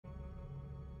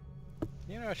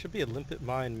You know, I should be a limpet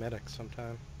mine medic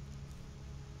sometime.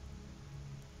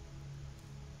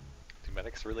 Do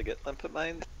medics really get limpet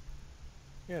mined?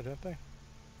 Yeah, don't they? I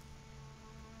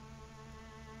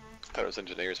thought it was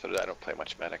engineers, but I don't play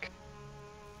much medic.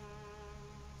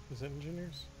 Is it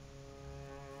engineers?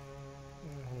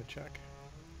 Let me check.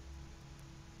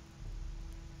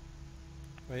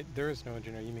 Wait, there is no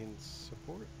engineer. You mean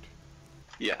support?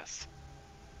 Yes.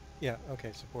 Yeah,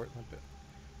 okay, support limpet.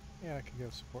 Yeah, I could go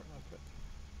support limpet.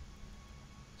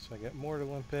 So I get mortar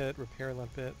limpet, repair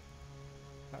limpet.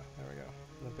 Ah, there we go.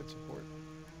 Limpet support.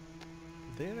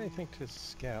 Did anything to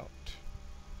scout?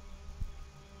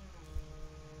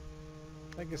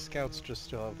 I guess scouts just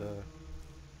still have the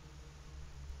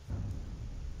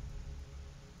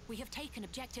We have taken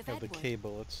objective the Edward. K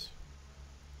bullets.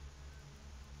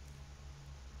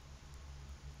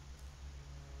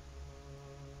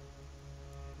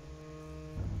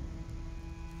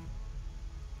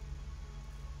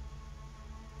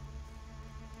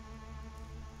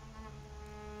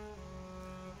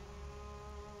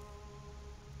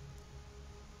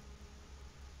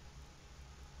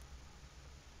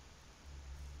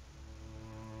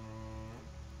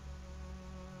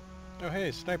 Oh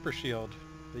hey, sniper shield.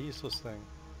 The useless thing.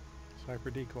 Sniper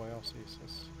decoy also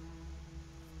useless.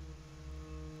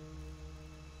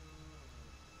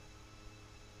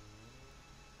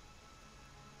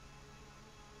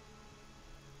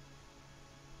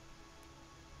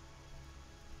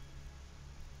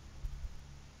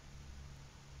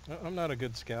 I'm not a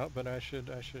good scout, but I should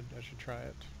try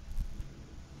it.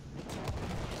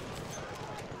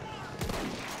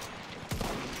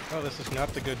 Oh, this is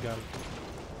not the good gun.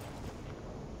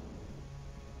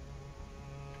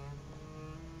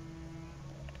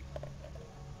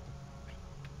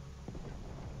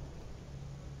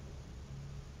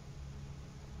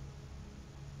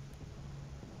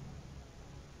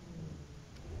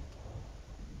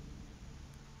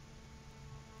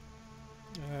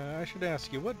 I should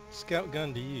ask you, what scout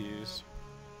gun do you use?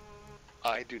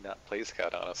 I do not play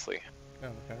scout, honestly. Oh,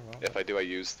 okay, well. If I do, I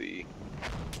use the...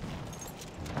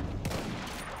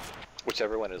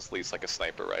 whichever one is least like a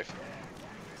sniper rifle.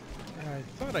 I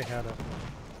thought I had a...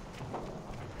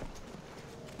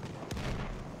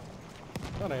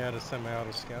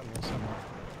 semi-auto scout in there somewhere.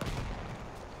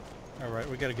 Alright,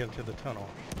 we gotta get into the tunnel.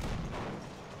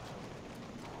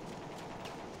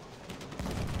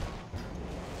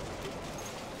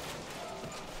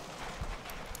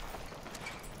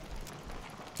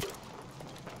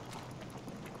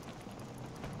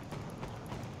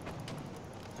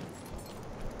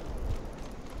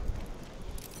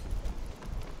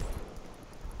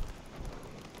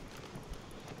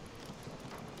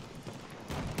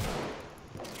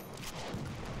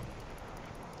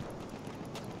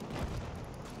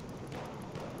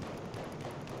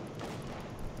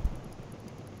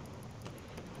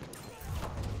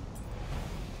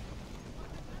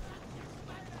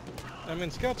 I mean,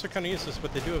 scouts are kind of useless,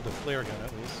 but they do have the flare gun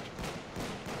at least.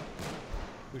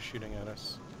 Who's shooting at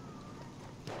us?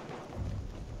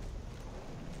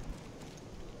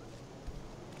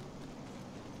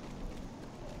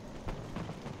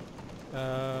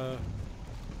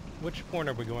 Which point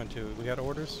are we going to? We got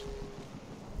orders?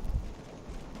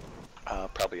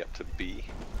 Probably up to B.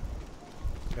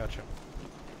 Gotcha.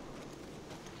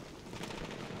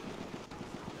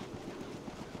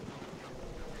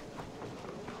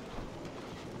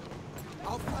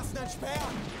 Aufpassen, ein Speer!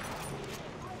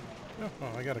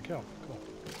 Oh, I got a kill. Cool.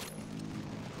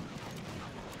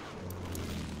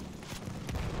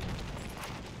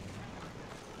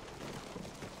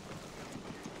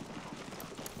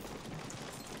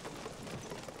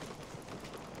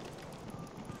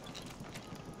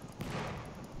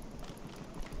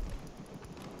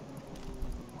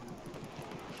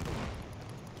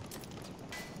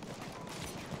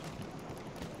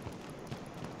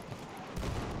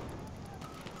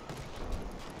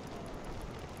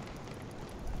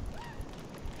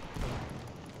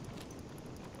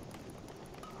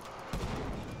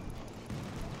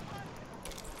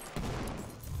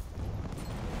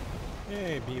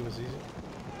 Yay, B was easy.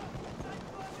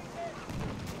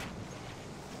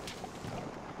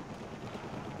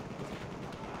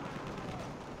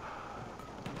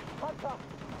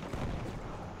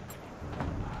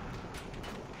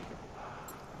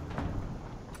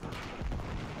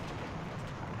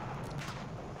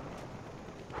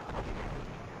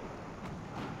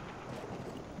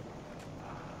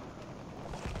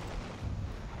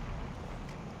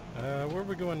 Where are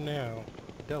we going now?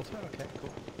 Delta? Okay, cool.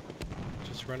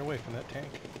 Just run away from that tank.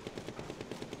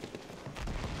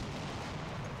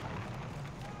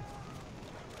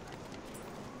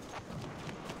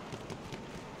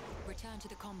 to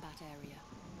the combat area.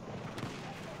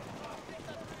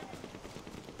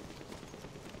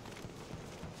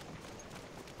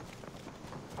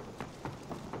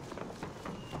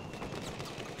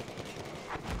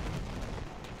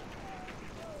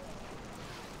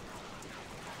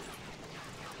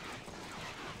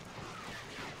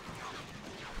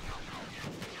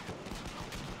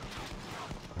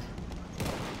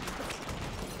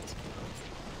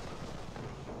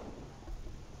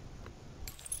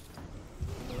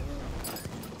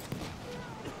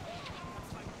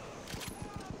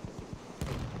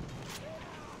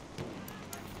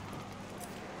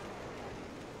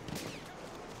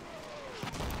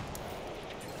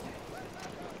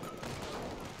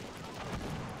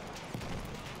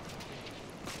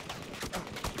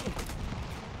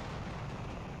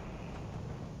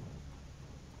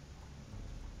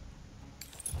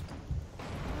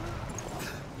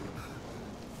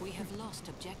 We have lost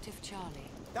objective Charlie.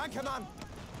 Danke, Mann!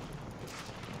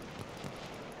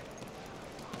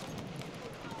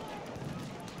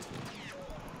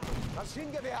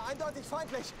 Maschinengewehr, eindeutig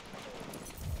feindlich!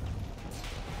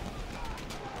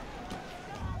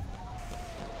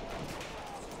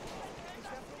 Ich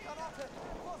werfe die Granate!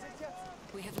 Vorsicht jetzt!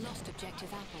 We have lost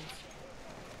objective apples.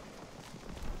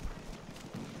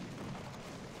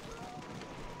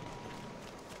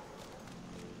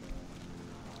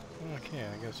 Okay,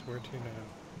 I guess where to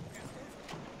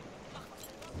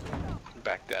now?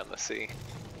 Back down the sea.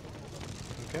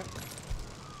 Okay.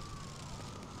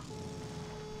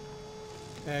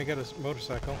 Yeah, I got a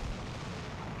motorcycle.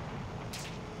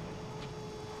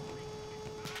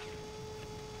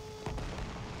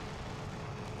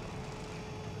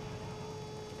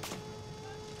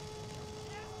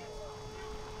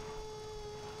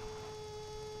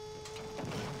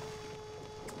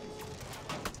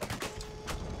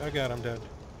 Oh god, I'm dead.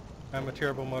 I'm a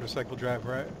terrible motorcycle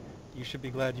driver. You should be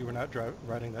glad you were not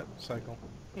riding that cycle.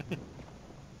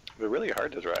 They're really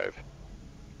hard to drive.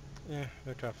 Yeah,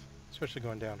 they're tough, especially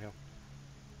going downhill.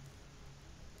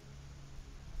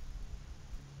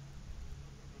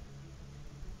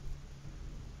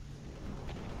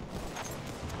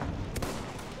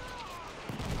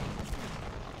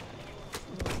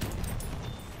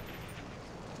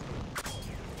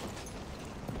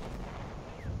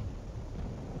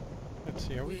 Let's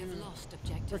see, are We we... have lost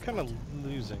objective We're kind of Monte.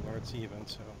 losing, or it's even,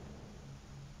 so...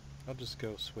 I'll just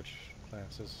go switch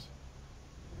classes.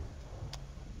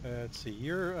 Let's see,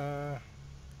 you're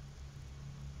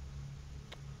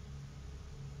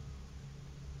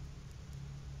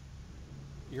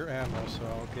ammo, so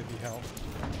I'll give you help.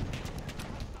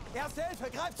 Erste Hilfe,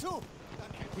 greif zu!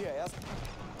 Hier, erst.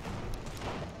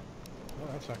 Oh,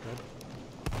 that's not good.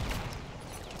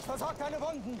 Ich versorg deine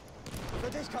Wunden! Für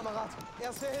dich, Kamerad!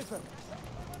 Erste Hilfe!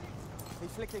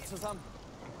 Ich flick dich zusammen.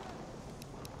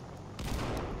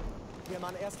 Hier,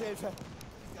 Mann, Erste Hilfe!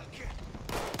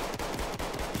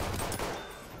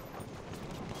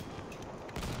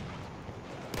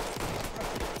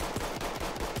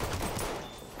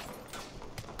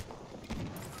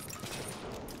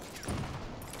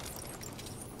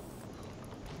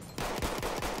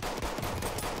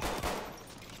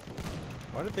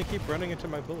 Why did they keep running into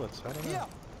my bullets? I don't know. Hier!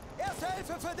 Erste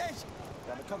Hilfe für dich!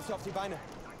 Damit kommst du auf die Beine.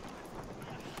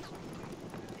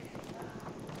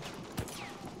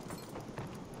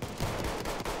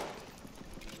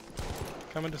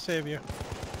 Coming to save you.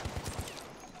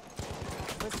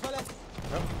 Bist verletzt.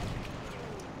 Oh.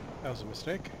 That was a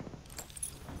mistake.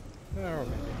 Or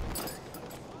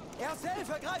maybe. Erste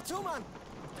Hilfe, greif zu, Mann!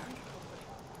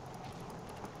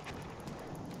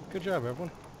 Good job,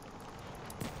 everyone.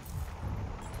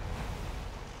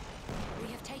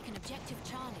 We have taken objective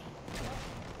Charlie.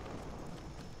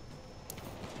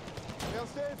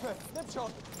 Erste Hilfe, nimm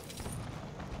schon!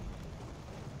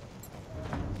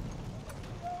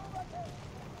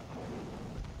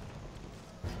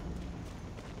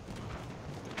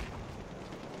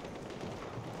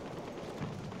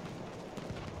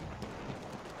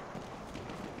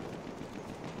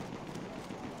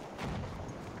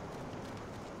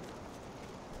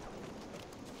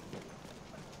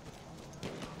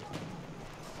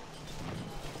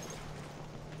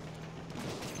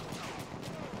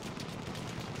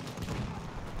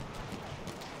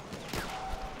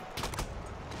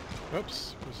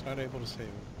 Oops, was not able to save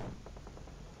him.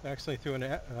 Actually threw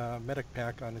a medic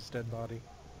pack on his dead body.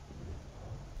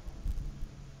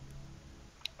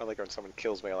 I like when someone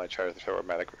kills me and I try to throw a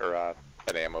medic or an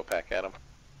ammo pack at him.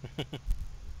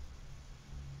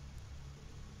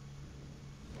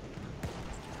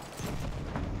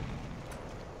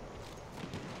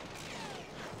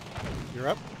 You're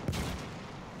up.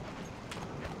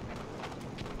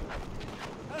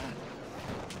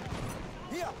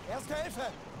 Erste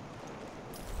Hilfe!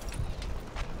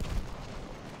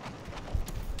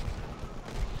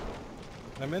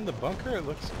 I'm in the bunker, it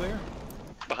looks clear.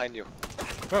 Behind you.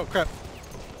 Oh, crap.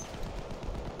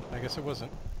 I guess it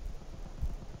wasn't.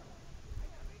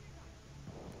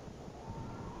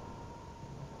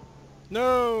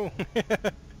 No!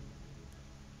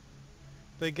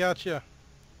 They got you.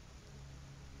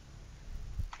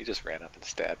 He just ran up and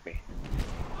stabbed me.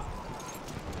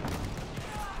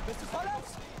 Bist du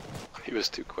verletzt? He was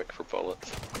too quick for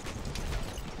bullets.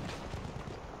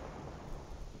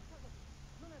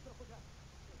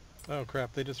 Oh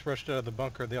crap, they just rushed out of the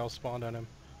bunker. They all spawned on him.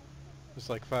 There's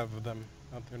like 5 of them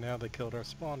out there now. They killed our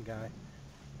spawn guy.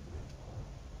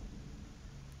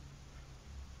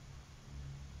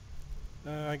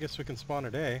 I guess we can spawn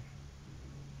at A.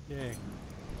 Yay.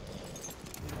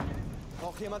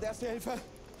 Braucht jemand Erste Hilfe?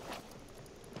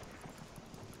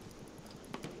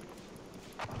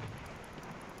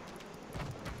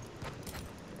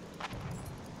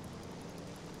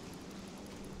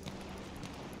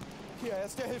 Hier,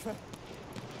 Erste Hilfe.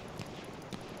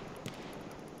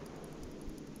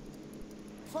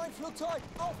 Feindflugzeug,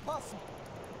 aufpassen!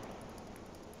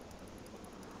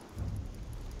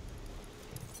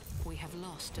 We have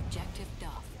lost objective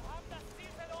Duff.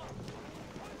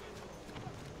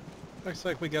 Looks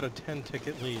like we got a 10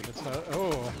 ticket lead. It's not.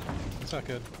 Oh, it's not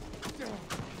good.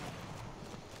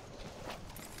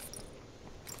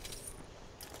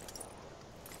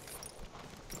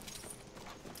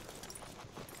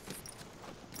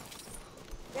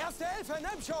 Erste Hilfe,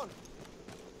 nimm schon!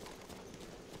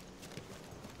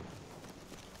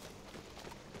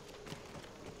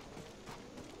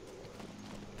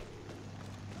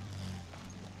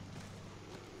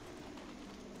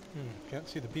 Can't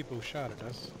see the people who shot at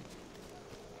us.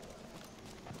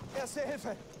 Erste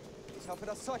Hilfe! Ich hoffe,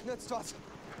 das Zeug nützt was.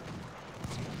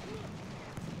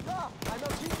 Da! Ein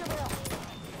Maschinengewehr!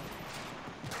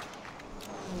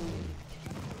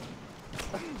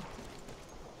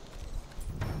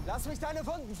 Lass mich deine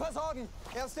Wunden versorgen!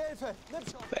 Erste Hilfe! Nimm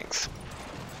schon! Thanks.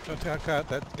 Oh, God,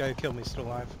 that guy who killed me still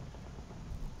alive.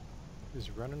 He's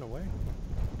running away.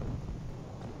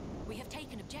 We have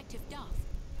taken objective Duff.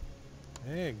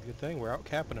 Hey, good thing we're out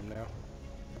capping him now.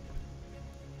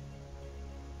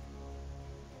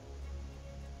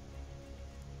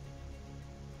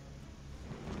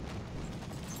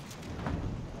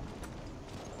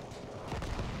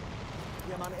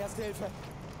 Hier, Mann, Erste Hilfe!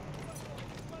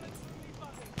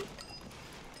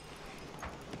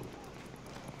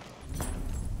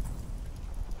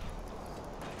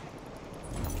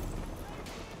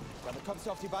 Damit kommst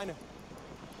du auf die Beine.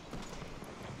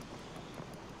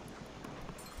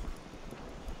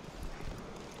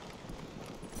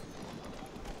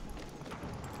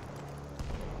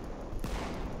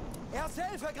 Erste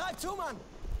Hilfe, greif zu, Mann!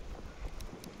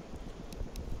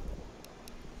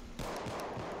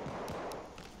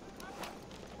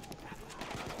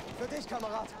 Für dich,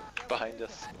 Kamerad! Behind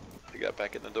us. They got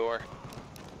back in the door.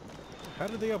 How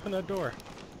did they open that door?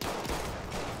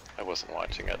 I wasn't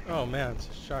watching it. Oh man, it's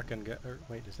a shotgun guy.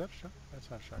 Wait, is that a shotgun? That's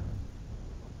not a shotgun.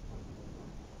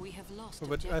 We have lost Oh,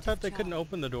 but objective I thought they couldn't Charlie.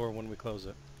 open the door when we close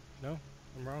it. No?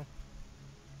 I'm wrong?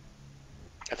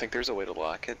 I think there's a way to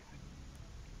lock it.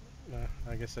 No,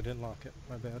 I guess I didn't lock it.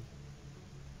 My bad.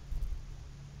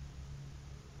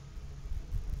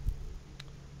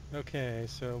 Okay,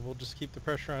 so we'll just keep the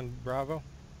pressure on Bravo.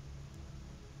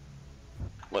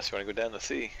 Unless you want to go down the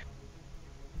sea.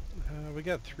 We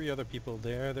got 3 other people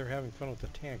there. They're having fun with the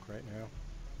tank right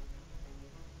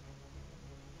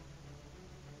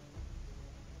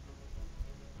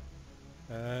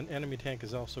now. An enemy tank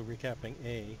is also recapping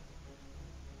A.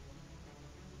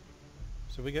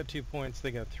 So we got 2 points,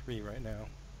 they got 3 right now.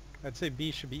 I'd say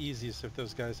B should be easiest if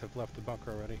those guys have left the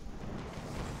bunker already.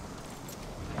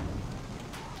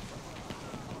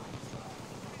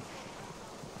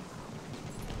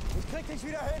 Ich krieg dich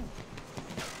wieder hin!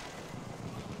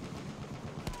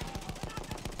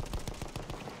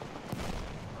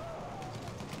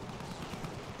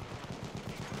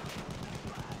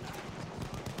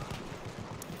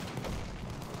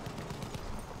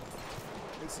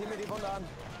 Ich zieh mir die Wunde an.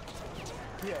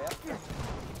 Hier, ja? Halfway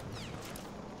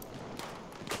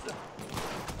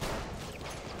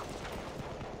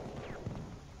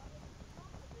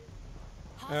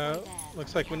there.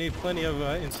 Looks like we need plenty of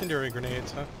incendiary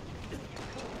grenades, huh?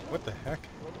 What the heck?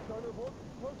 Deine Wunden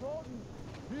versorgen!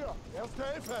 Hier, Erste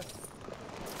Hilfe!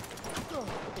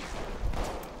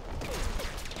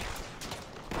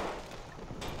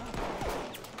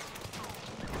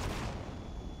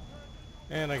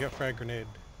 And I got frag grenade.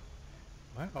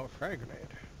 Wow, frag grenade.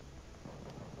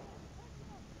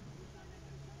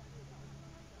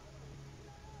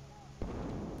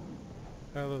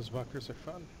 Oh, those bunkers are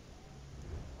fun.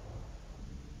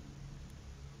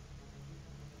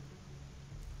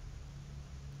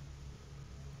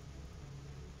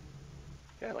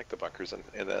 Yeah, I like the bunkers in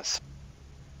this.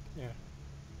 Yeah.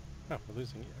 Oh, we're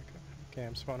losing you. Okay, okay,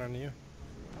 I'm spawning on you.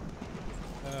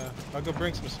 I'll go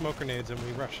bring some smoke grenades and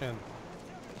we rush in.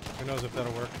 Who knows if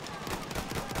that'll work.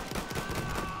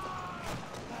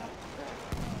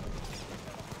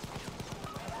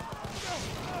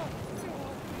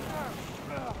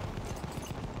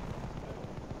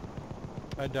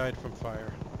 I died from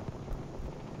fire.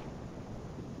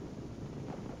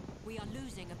 We are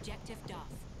losing objective Duff.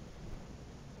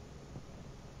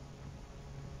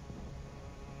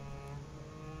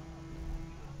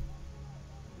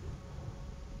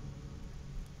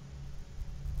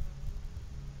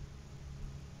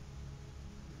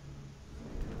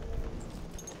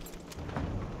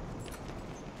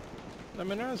 I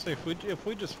mean, honestly, if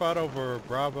we just fought over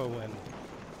Bravo and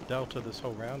Delta this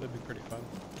whole round, it'd be pretty fun.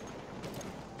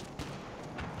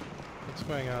 What's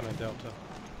going on in Delta?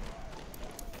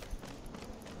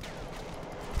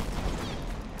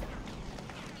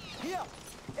 Hier,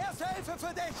 erste Hilfe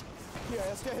für dich. Hier,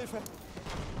 erste Hilfe.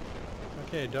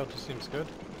 Okay, Delta seems good.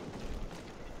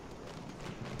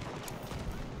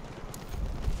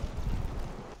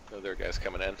 Oh, there are guys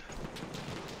coming in.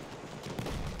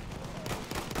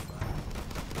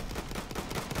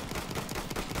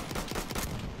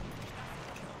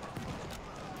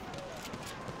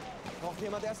 Braucht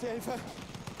jemand erste Hilfe?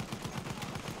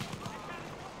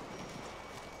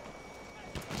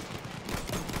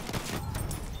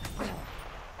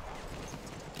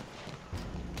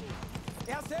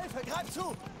 Erste Hilfe, greif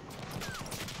zu!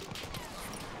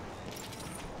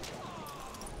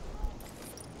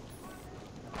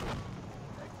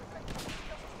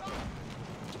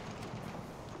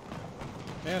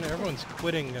 Man, everyone's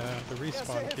quitting the Erste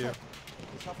respawn queue. Hilfe!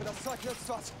 Ich hoffe, das Zeug nützt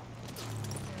was.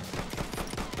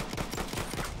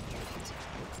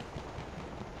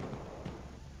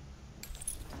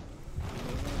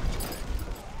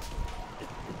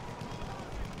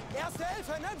 Erste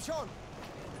Hilfe, nimm schon!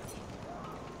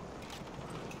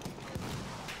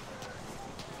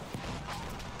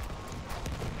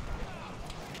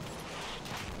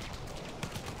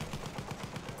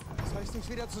 Soll ich dich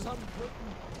wieder zusammenklicken?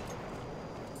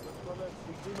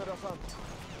 Ich nehme das an.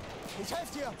 Ich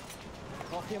helfe dir!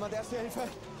 Braucht jemand erste Hilfe?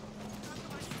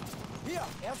 Hier,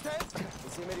 erste Hilfe!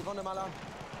 Ich sehe mir die Wunde mal an.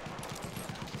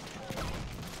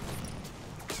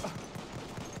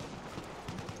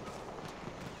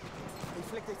 Ich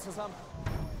flick dich zusammen.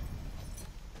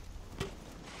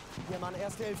 Hier, Mann,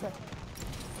 erste Hilfe.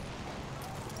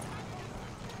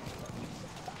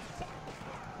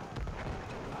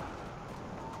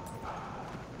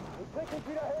 Ich krieg dich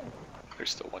wieder hin. There's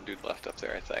still one dude left up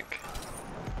there, I think.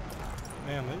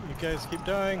 Man, you guys keep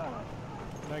dying.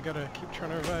 And I gotta keep trying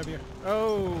to revive you.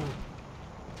 Oh!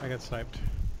 I got sniped.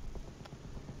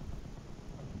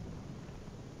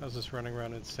 I was just running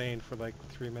around insane for like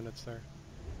 3 minutes there.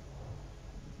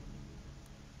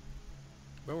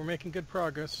 But we're making good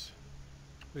progress.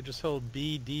 We just hold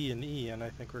B, D, and E, and I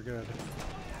think we're good.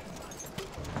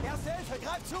 Erste Hilfe,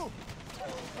 greif zu!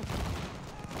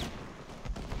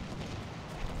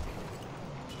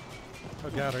 Oh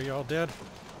god, are you all dead?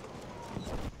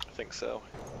 I think so.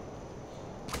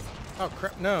 Oh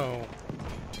crap, no!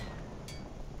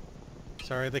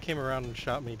 Sorry, they came around and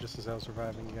shot me just as I was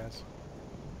reviving you guys.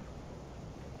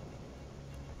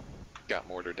 Got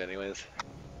mortared anyways.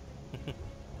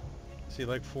 See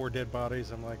like 4 dead bodies,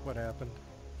 I'm like, what happened?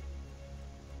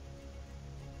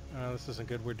 This isn't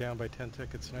good, we're down by 10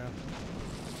 tickets now.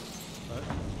 But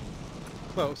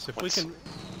close.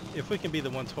 If we can be the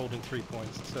ones holding 3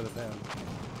 points instead of them,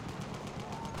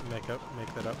 make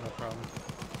that up, no problem.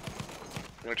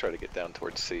 I'm gonna try to get down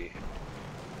towards C.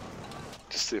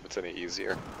 Just see if it's any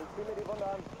easier.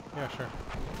 Yeah, sure.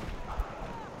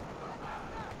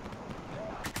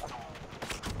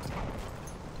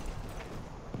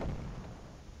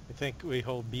 I think we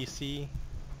hold BC,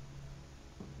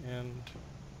 and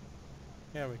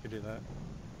yeah, we could do that.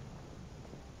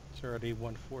 It's already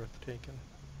 1/4 taken.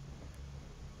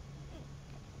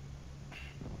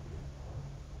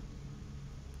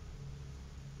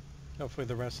 Hopefully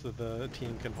the rest of the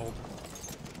team can hold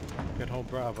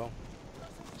Bravo,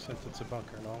 since it's a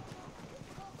bunker and all.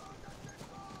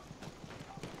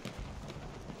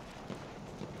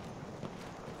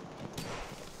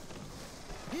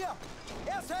 Hier,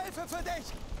 erste Hilfe für dich!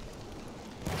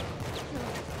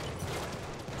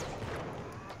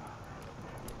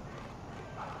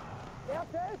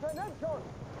 Erste Hilfe, nimm schon!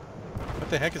 What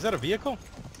the heck, is that a vehicle?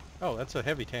 Oh, that's a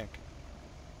heavy tank.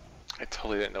 I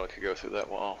totally didn't know it could go through that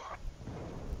wall.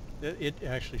 It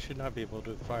actually should not be able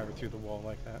to fire through the wall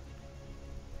like that.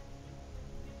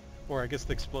 Or I guess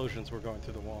the explosions were going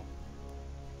through the wall.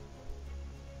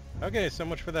 Okay, so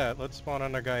much for that. Let's spawn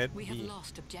on our guy at We B. have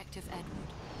lost objective Edward.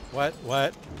 What?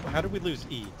 What? How did we lose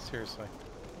E? Seriously.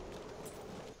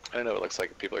 I don't know, it looks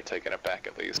like people are taking it back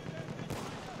at least.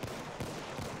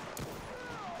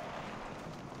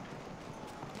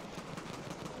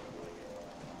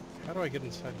 How do I get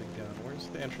inside the gun? Where's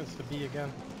the entrance to B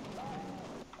again?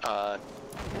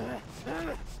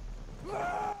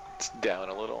 It's down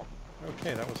a little.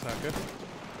 Okay, that was not good.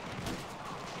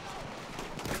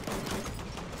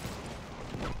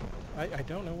 I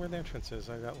don't know where the entrance is.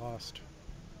 I got lost.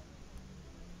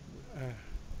 I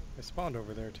spawned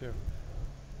over there too.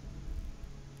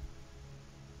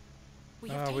 We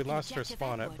We lost our objective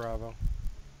spawn at Edward. Bravo.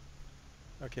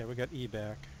 Okay, we got E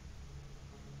back.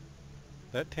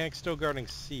 That tank's still guarding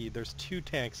C. There's 2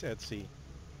 tanks at C.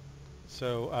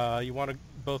 So, you want to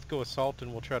both go assault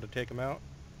and we'll try to take them out?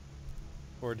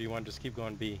 Or do you want to just keep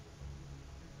going B?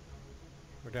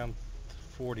 We're down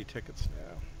 40 tickets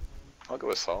now. I'll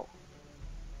go assault.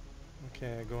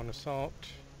 Okay, going assault.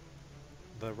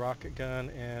 The rocket gun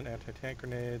and anti-tank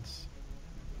grenades.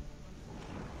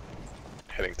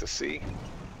 Heading to C.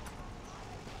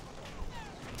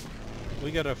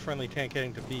 We got a friendly tank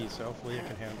heading to B, so hopefully it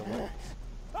can handle it.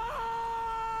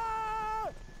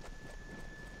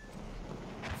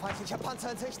 Feindlicher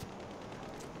Panzer in Sicht.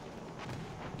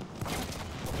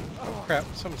 Crap,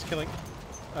 someone's killing.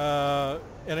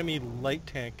 Enemy light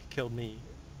tank killed me.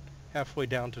 Halfway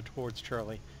down towards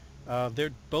Charlie.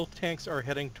 Both tanks are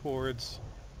heading towards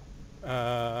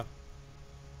our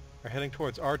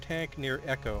tank near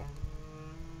Echo.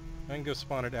 I can go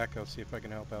spawn at Echo, see if I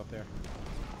can help out there.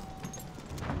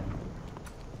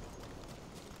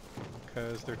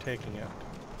 Because they're taking it.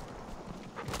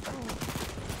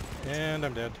 And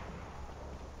I'm dead.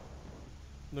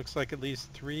 Looks like at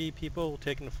least 3 people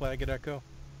taking the flag at Echo.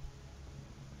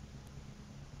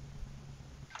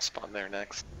 Spawn there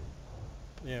next.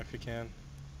 Yeah, if you can.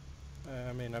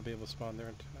 I may not be able to spawn there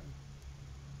in time.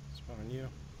 Spawn on you.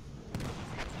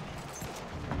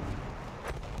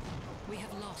 We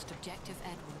have lost objective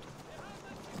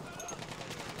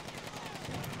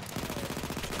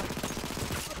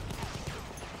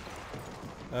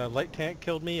Edward. Light tank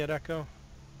killed me at Echo.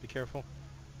 Be careful.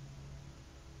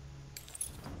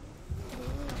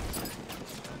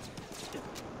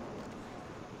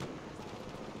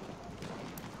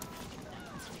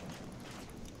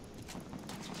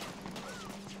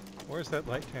 Where's that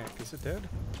light tank? Is it dead?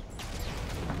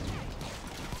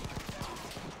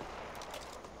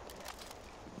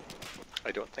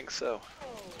 I don't think so.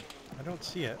 I don't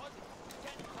see it.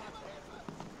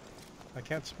 I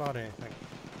can't spot anything.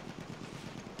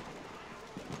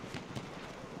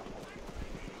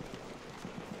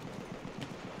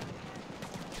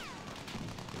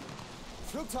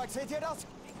 Flugzeug, seht ihr das?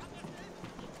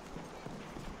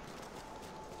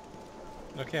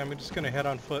 Okay, I'm just gonna head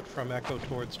on foot from Echo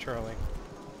towards Charlie.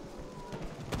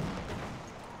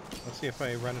 Let's see if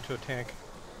I run into a tank.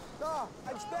 Da,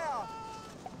 ein Speer!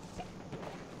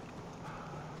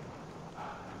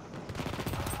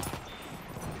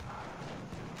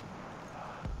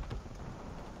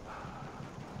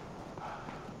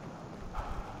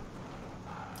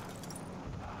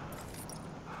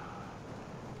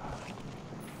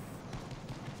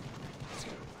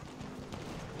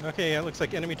 Okay, yeah, it looks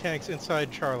like enemy tanks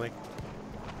inside Charlie.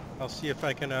 I'll see if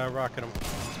I can rocket them.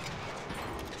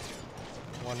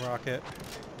 1 rocket.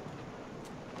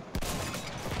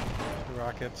 2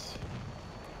 rockets.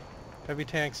 Heavy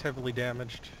tank's heavily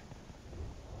damaged.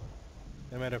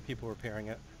 They might have people repairing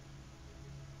it.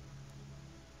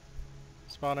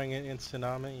 Spawning in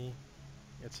Tsunami.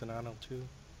 It's Tsunami 2.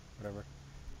 Whatever.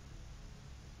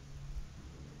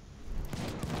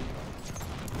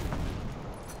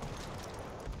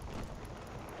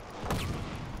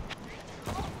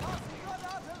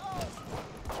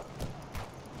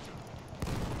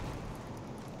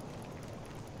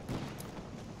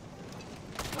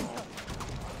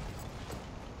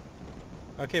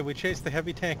 Okay, we chased the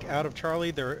heavy tank out of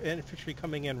Charlie. There are infantry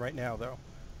coming in right now, though,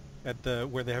 at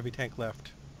where the heavy tank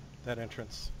left, that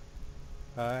entrance.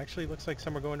 Actually, looks like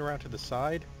some are going around to the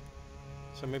side,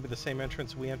 so maybe the same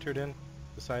entrance we entered in,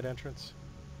 the side entrance.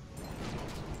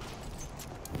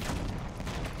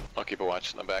 I'll keep a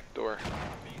watch on the back door.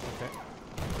 Okay.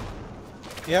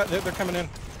 Yeah, they're coming in.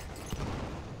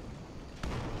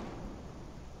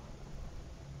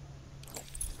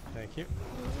 Thank you.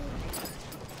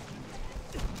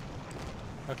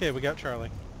 Okay, we got Charlie.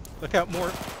 Look out, more.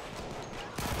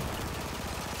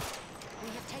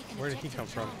 Where did he come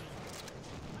from?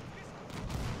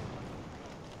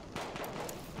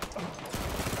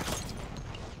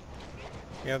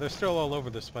 Yeah, they're still all over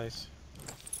this place.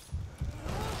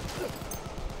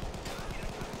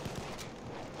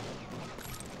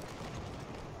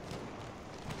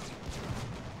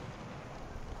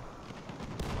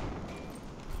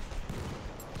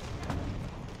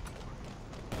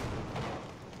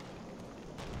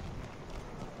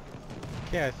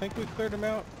 Yeah, I think we cleared them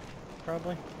out.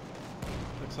 Probably.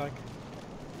 Looks like.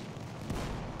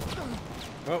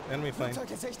 Oh, enemy plane. Flugzeug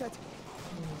gesichtet.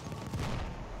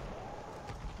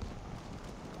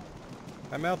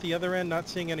 I'm out the other end, not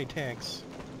seeing any tanks.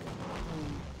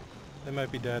 They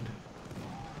might be dead.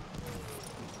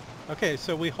 Okay,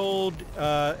 so we hold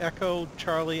Echo,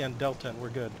 Charlie, and Delta, and we're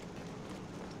good.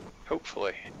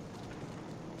 Hopefully.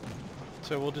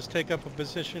 So we'll just take up a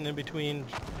position in between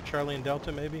Charlie and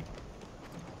Delta, maybe?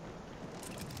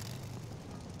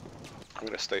 I'm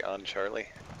gonna stay on Charlie.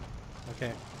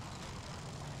 Okay.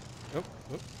 Oh,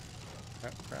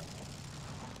 crap, crap.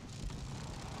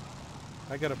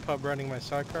 I got a pub running my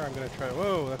sidecar. I'm gonna try.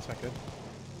 Whoa, that's not good.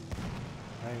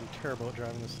 I am terrible at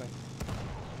driving this thing.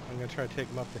 I'm gonna try to take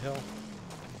him up the hill.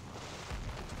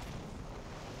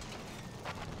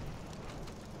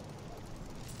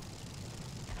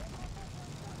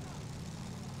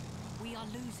 We are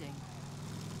losing.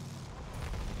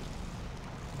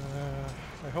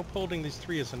 I hope holding these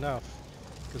 3 is enough,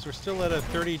 because we're still at a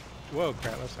 30. Whoa,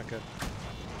 crap, that's not good.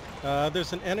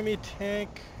 There's an enemy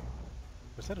tank.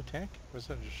 Was that a tank? Or was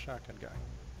that just a shotgun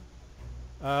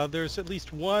guy? There's at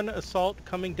least one assault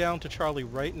coming down to Charlie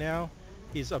right now.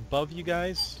 He's above you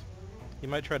guys. He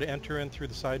might try to enter in through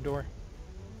the side door.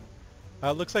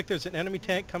 Looks like there's an enemy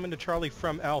tank coming to Charlie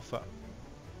from Alpha.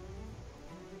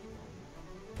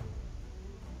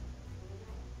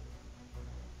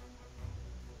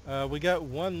 We got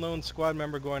one lone squad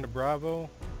member going to Bravo.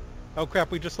 Oh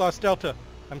crap, we just lost Delta.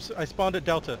 I spawned at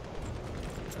Delta.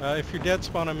 If you're dead,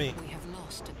 spawn on me. We have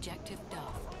lost objective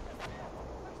Duff.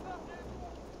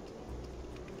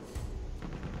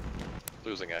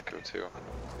 Losing Echo too.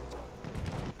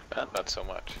 Not so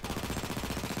much.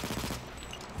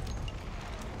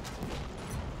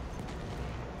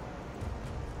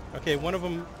 Okay, one of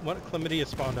them, Chlamydia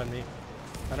spawned on me.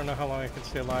 I don't know how long I can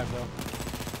stay alive though.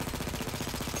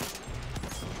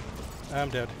 I'm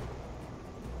dead.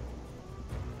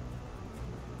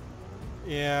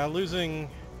 Yeah, losing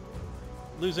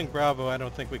Bravo, I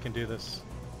don't think we can do this.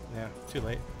 Yeah, too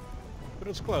late. But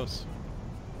it was close.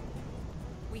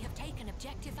 We have taken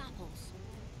objective apples.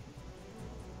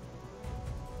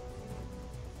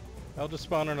 I'll just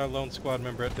spawn on our lone squad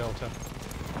member at Delta.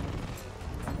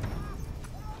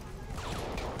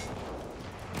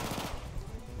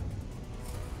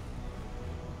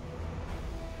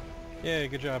 Yeah,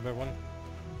 good job everyone.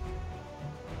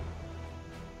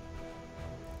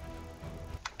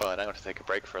 But I'm going to take a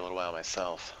break for a little while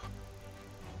myself.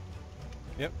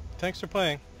 Yep, thanks for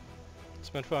playing. It's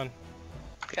been fun.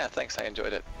 Yeah, thanks, I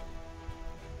enjoyed it.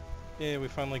 Yeah, we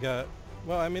finally got...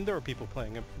 Well, I mean, there were people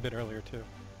playing a bit earlier too.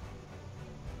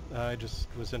 I just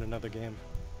was in another game.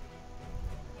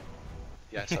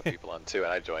 Yeah, I saw people on too,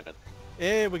 and I joined it.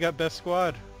 Hey, we got best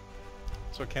squad.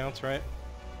 That's what counts, right?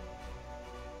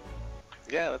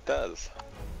 Yeah, that does.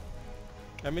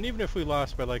 I mean, even if we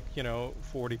lost by like,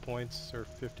 40 points or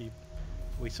 50,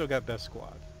 we still got best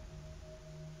squad.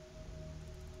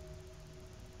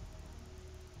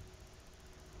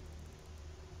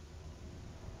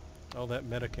 All that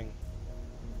medicing.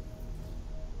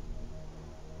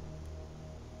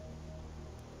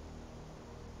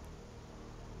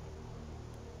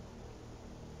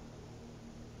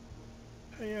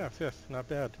 Oh yeah, 5th, not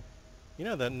bad. You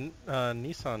know that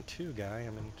Nissan 2 guy, I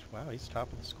mean, wow, he's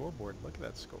top of the scoreboard. Look at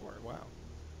that score, wow.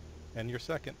 And you're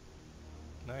 2nd.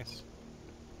 Nice.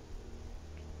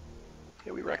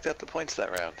 Yeah, we racked up the points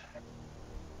that round.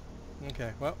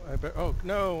 Okay, well, oh,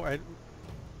 no,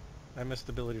 I missed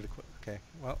the ability to quit. Okay,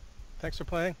 well, thanks for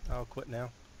playing. I'll quit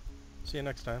now. See you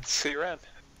next time. See you around.